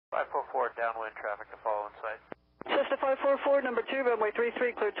544 downwind traffic to follow in sight. Cessna 544, number 2, runway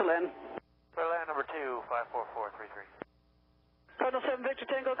 33, cleared to land. Clear land number 2, 54433. Cardinal 7 Victor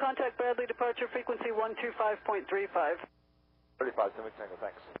Tango, contact Bradley, departure frequency 125.35. 35 Civic Tango,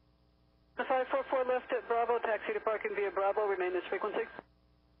 thanks. The 544 left at Bravo, taxi to parking via Bravo, remain this frequency.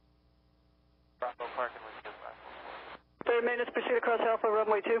 Bravo parking with dispatch. Third maintenance, proceed across Alpha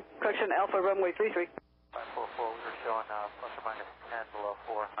runway 2, correction Alpha runway 33. 544, we were showing plus or minus 10 below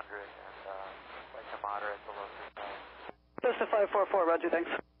 400 and light to moderate below 600. Cessna 544, roger, thanks.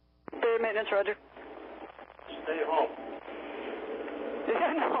 Third maintenance, roger. Stay home.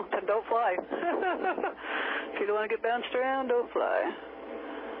 Yeah, no, then don't fly. If you don't want to get bounced around, don't fly.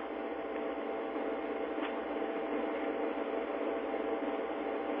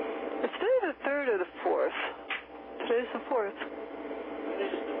 Is today the 3rd or the 4th? Today's the 4th.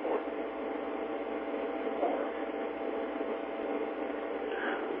 Today's the 4th.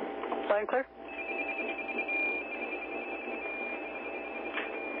 Flying clear?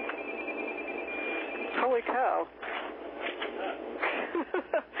 Holy cow.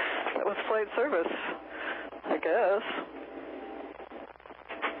 That was flight service, I guess.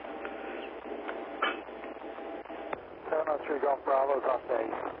 Three Golf Bravo's on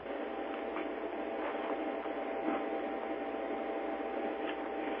base.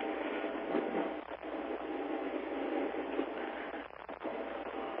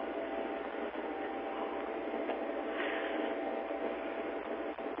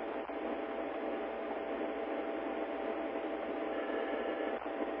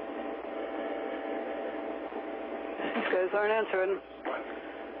 These guys aren't answering.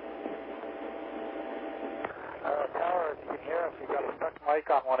 Tower, if you can hear us, you've got a stuck mic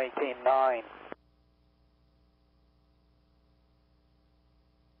on 118.9.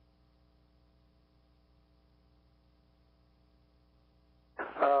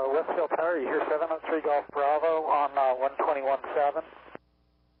 Westfield Tower, you hear 703 Golf Bravo on 121.7.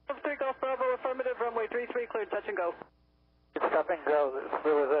 3 Golf Bravo, affirmative, runway 33, cleared, touch and go. It's stop and go.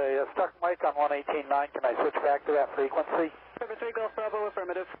 There was a stuck mic on 118.9. Can I switch back to that frequency? 3 Golf Bravo,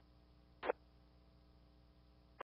 affirmative.